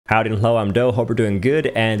Howdy and hello, I'm OhDough, hope you're doing good,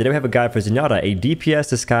 and today we have a guide for Zenyatta, a DPS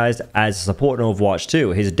disguised as a support in Overwatch 2.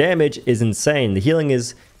 His damage is insane, the healing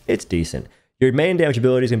it's decent. Your main damage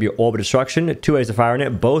ability is going to be Orb of Destruction, 2 ways of firing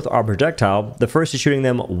it, both are projectile. The first is shooting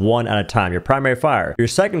them one at a time, your primary fire. Your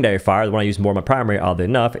secondary fire, the one I use more of my primary oddly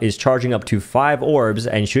enough, is charging up to 5 orbs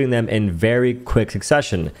and shooting them in very quick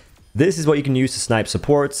succession. This is what you can use to snipe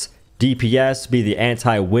supports, DPS, be the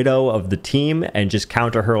anti-widow of the team, and just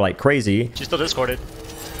counter her like crazy. She's still discorded.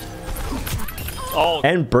 Oh.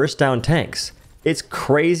 And burst down tanks. It's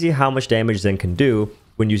crazy how much damage Zen can do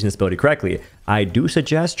when using this ability correctly. I do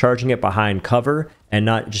suggest charging it behind cover and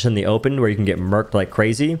not just in the open where you can get murked like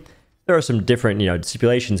crazy. There are some different,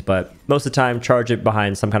 stipulations, but most of the time charge it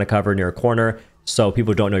behind some kind of cover near a corner so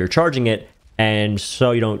people don't know you're charging it and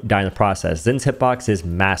so you don't die in the process. Zen's hitbox is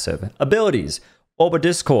massive. Abilities. Orb of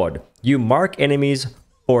Discord. You mark enemies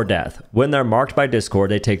for death. When they're marked by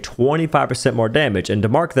Discord, they take 25% more damage, and to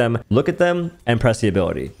mark them, look at them and press the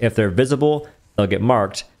ability. If they're visible, they'll get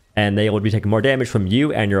marked, and they will be taking more damage from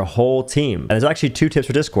you and your whole team. And there's actually 2 tips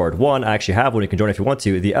for Discord. One, I actually have one, you can join if you want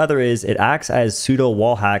to. The other is it acts as pseudo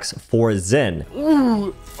wall hacks for Zen.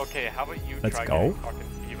 Ooh. Okay, how about you Let's try go. getting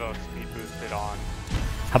fucking Evo speed boosted on?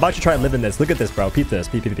 How about you try and live in this? Look at this, bro. Peep this.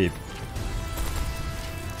 Peep, peep, peep.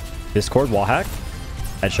 Discord wall hack.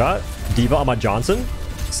 Headshot. Diva on my Johnson.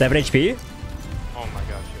 7 HP. Oh my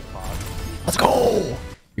gosh, you're bot. Let's go!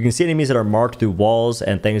 You can see enemies that are marked through walls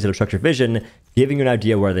and things that obstruct your vision, giving you an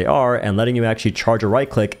idea where they are and letting you actually charge a right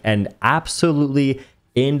click and absolutely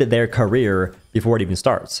end their career before it even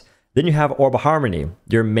starts. Then you have Orb of Harmony,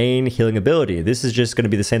 your main healing ability. This is just going to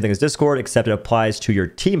be the same thing as Discord, except it applies to your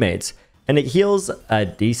teammates. And it heals a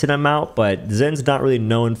decent amount, but Zen's not really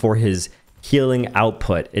known for his healing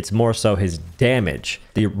output. It's more so his damage.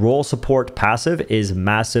 The role support passive is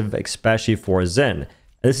massive, especially for Zen.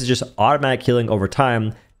 This is just automatic healing over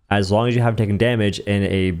time as long as you haven't taken damage in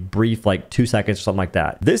a brief like 2 seconds or something like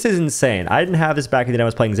that. This is insane. I didn't have this back in the day I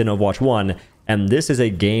was playing Zen Overwatch 1, and this is a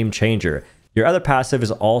game changer. Your other passive is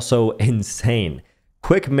also insane.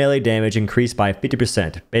 Quick melee damage increased by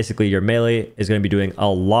 50%. Basically, your melee is going to be doing a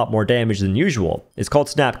lot more damage than usual. It's called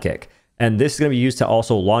Snap Kick. And this is going to be used to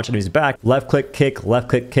also launch enemies back. Left click kick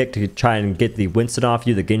to try and get the Winston off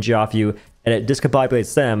you, the Genji off you, and it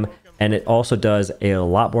discombobulates them, and it also does a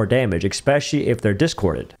lot more damage, especially if they're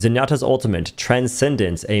discorded. Zenyatta's ultimate,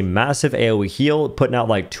 Transcendence, a massive AoE heal, putting out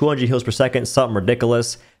like 200 heals per second, something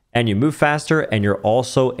ridiculous, and you move faster, and you're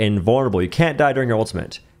also invulnerable. You can't die during your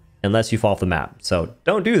ultimate unless you fall off the map, so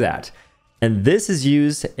don't do that. And this is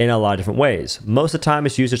used in a lot of different ways. Most of the time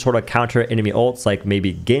it's used to sort of counter enemy ults like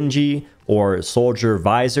maybe Genji or Soldier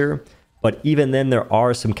Visor. But even then there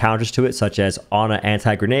are some counters to it such as Ana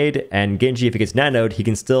anti-grenade, and Genji, if he gets nanoed, he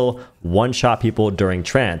can still one-shot people during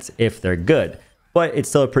trance if they're good. But it's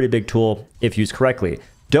still a pretty big tool if used correctly.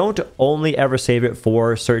 Don't only ever save it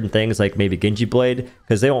for certain things like maybe Genji Blade,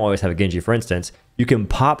 because they don't always have a Genji, for instance. You can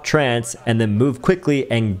pop trance and then move quickly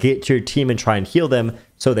and get to your team and try and heal them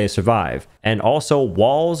so they survive. And also,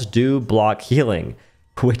 walls do block healing,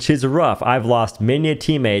 which is rough. I've lost many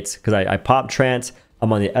teammates because I pop trance,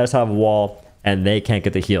 I'm on the other side of a wall, and they can't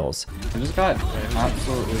get the heals. This guy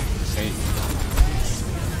absolutely insane.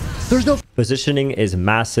 There's no positioning is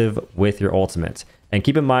massive with your ultimate. And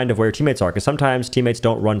keep in mind of where your teammates are, because sometimes teammates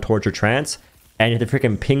don't run towards your trance, and you have to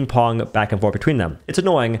freaking ping pong back and forth between them. It's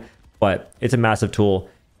annoying, but it's a massive tool.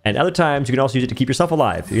 And other times, you can also use it to keep yourself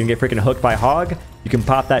alive. You can get freaking hooked by Hog. You can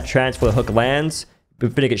pop that trance before the hook lands.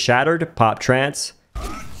 If it gets shattered, pop trance.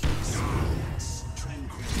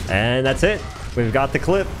 And that's it. We've got the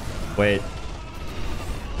clip. Wait.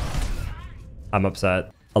 I'm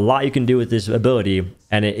upset. A lot you can do with this ability,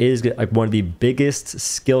 and it is like one of the biggest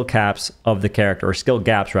skill caps of the character, or skill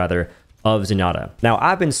gaps rather, of Zenyatta. Now,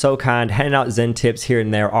 I've been so kind handing out Zen tips here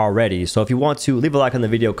and there already, so if you want to, leave a like on the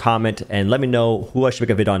video, comment, and let me know who I should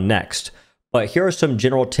make a video on next. But here are some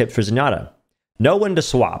general tips for Zenyatta. Know when to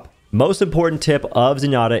swap. Most important tip of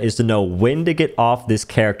Zenyatta is to know when to get off this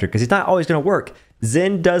character, because he's not always going to work.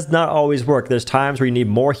 Zen does not always work. There's times where you need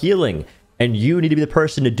more healing, and you need to be the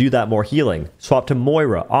person to do that more healing. Swap to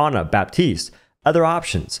Moira, Ana, Baptiste, other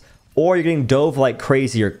options. Or you're getting dove like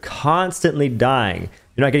crazy, you're constantly dying.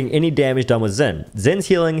 You're not getting any damage done with Zen. Zen's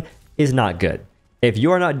healing is not good. If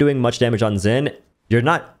you are not doing much damage on Zen,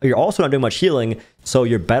 you're also not doing much healing, so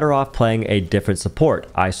you're better off playing a different support.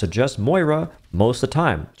 I suggest Moira most of the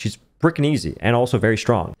time. She's freaking easy and also very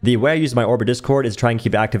strong. The way I use my Orb of Discord is to try and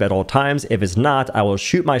keep it active at all times. If it's not, I will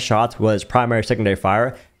shoot my shots, whether it's primary or secondary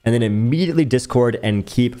fire, and then immediately Discord and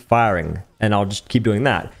keep firing. And I'll just keep doing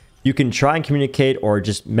that. You can try and communicate or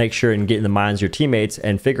just make sure and get in the minds of your teammates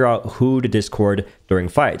and figure out who to discord during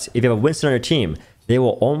fights. If you have a Winston on your team, they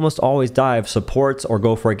will almost always dive supports or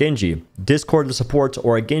go for a Genji. Discord the supports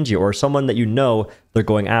or a Genji or someone that you know they're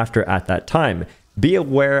going after at that time. Be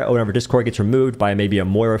aware whenever Discord gets removed by maybe a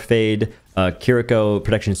Moira Fade, Kiriko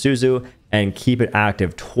Protection Suzu, and keep it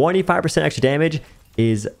active. 25% extra damage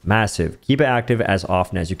is massive. Keep it active as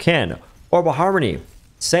often as you can. Orbital Harmony,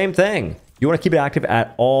 same thing. You want to keep it active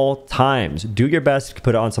at all times. Do your best to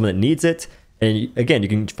put it on someone that needs it. And again, you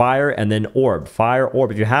can fire and then orb. Fire,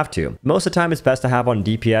 orb if you have to. Most of the time, it's best to have on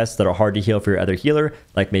DPS that are hard to heal for your other healer,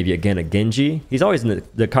 like maybe, again, a Genji. He's always in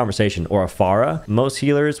the conversation, or a Pharah. Most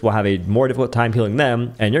healers will have a more difficult time healing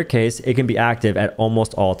them. In your case, it can be active at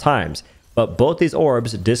almost all times. But both these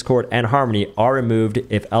orbs, Discord and Harmony, are removed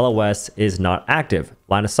if LOS is not active.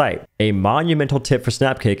 Line of sight. A monumental tip for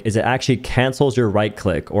Snapkick is it actually cancels your right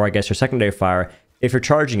click, or I guess your secondary fire, if you're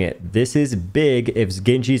charging it. This is big if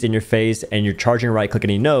Genji's in your face and you're charging a right click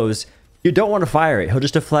and he knows. You don't want to fire it. He'll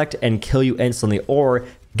just deflect and kill you instantly, or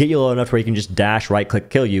get you low enough where you can just dash right click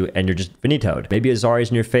kill you and you're just finitoed. Maybe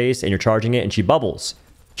Azari's in your face and you're charging it and she bubbles.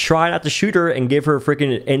 Try not to shoot her and give her a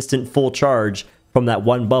freaking instant full charge from that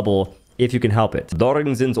one bubble if you can help it.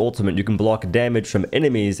 During Zen's ultimate, you can block damage from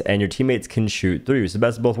enemies and your teammates can shoot through. It's the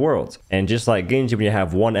best of both worlds. And just like Genji, when you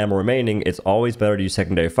have 1 ammo remaining, it's always better to use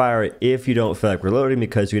secondary fire if you don't feel like reloading,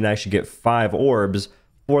 because you can actually get 5 orbs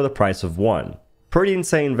for the price of 1. Pretty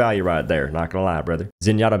insane value right there, not gonna lie, brother.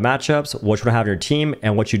 Zenyatta matchups, what you wanna have in your team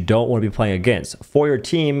and what you don't wanna be playing against. For your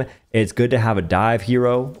team, it's good to have a dive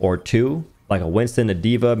hero or 2, like a Winston, a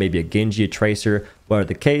Diva, maybe a Genji, a Tracer, whatever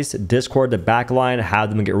the case. Discord the backline, have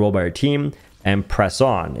them get rolled by your team, and press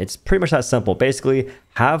on. It's pretty much that simple. Basically,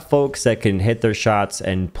 have folks that can hit their shots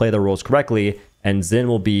and play their roles correctly, and Zen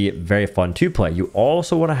will be very fun to play. You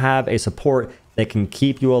also want to have a support that can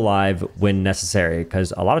keep you alive when necessary,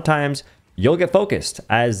 because a lot of times you'll get focused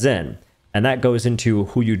as Zen, and that goes into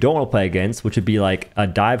who you don't want to play against, which would be like a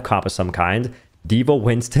dive comp of some kind, Diva,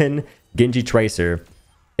 Winston, Genji, Tracer.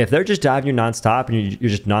 If they're just diving you nonstop and you're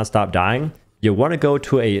just nonstop dying, you want to go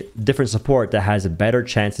to a different support that has better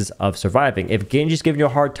chances of surviving. If Genji's giving you a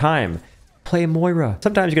hard time, play Moira.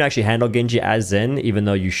 Sometimes you can actually handle Genji as Zen, even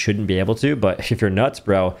though you shouldn't be able to. But if you're nuts,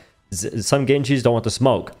 bro, some Genjis don't want the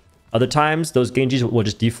smoke. Other times, those Genjis will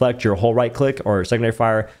just deflect your whole right click or secondary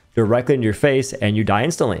fire directly into your face and you die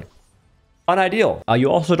instantly. Unideal. You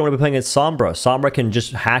also don't want to be playing against Sombra. Sombra can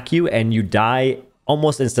just hack you and you die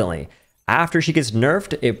almost instantly. After she gets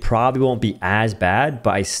nerfed, it probably won't be as bad,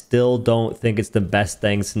 but I still don't think it's the best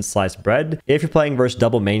thing since sliced bread. If you're playing versus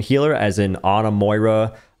double main healer, as in Ana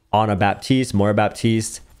Moira, Ana Baptiste, Moira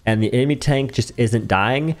Baptiste, and the enemy tank just isn't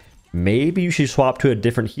dying, maybe you should swap to a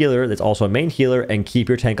different healer that's also a main healer and keep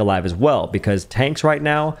your tank alive as well, because tanks right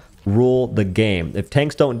now rule the game. If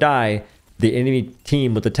tanks don't die, the enemy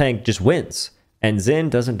team with the tank just wins. And Zen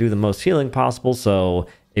doesn't do the most healing possible, so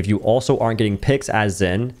if you also aren't getting picks as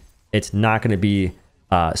Zen, it's not going to be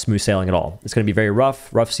smooth sailing at all. It's going to be very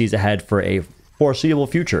rough seas ahead for a foreseeable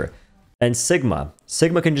future. And Sigma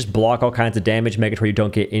can just block all kinds of damage, make it to where you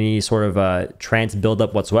don't get any sort of trance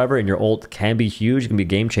buildup whatsoever, and your ult can be huge, it can be a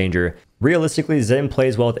game changer. Realistically, Zen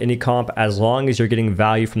plays well with any comp as long as you're getting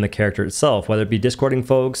value from the character itself, whether it be discording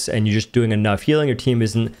folks and you're just doing enough healing, your team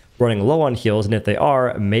isn't running low on heals, and if they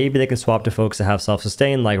are, maybe they can swap to folks that have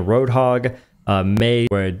self-sustain like Roadhog, May.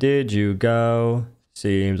 Where did you go?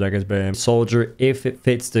 Seems like it's been Soldier, if it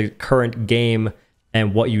fits the current game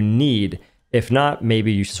and what you need. If not,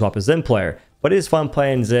 maybe you should swap a Zen player. But it is fun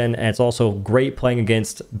playing Zen, and it's also great playing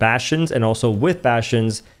against Bastions and also with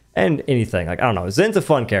Bastions and anything. Like, I don't know. Zen's a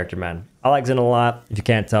fun character, man. I like Zen a lot. If you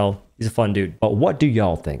can't tell, he's a fun dude. But what do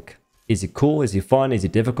y'all think? Is he cool? Is he fun? Is he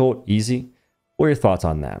difficult? Easy? What are your thoughts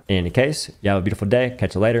on that? In any case, you have a beautiful day.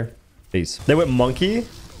 Catch you later. Peace. They went monkey?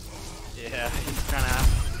 Yeah, he's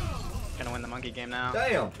gonna win the monkey game now.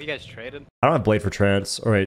 Damn. Have you guys traded? I don't have Blade for Trance. All right.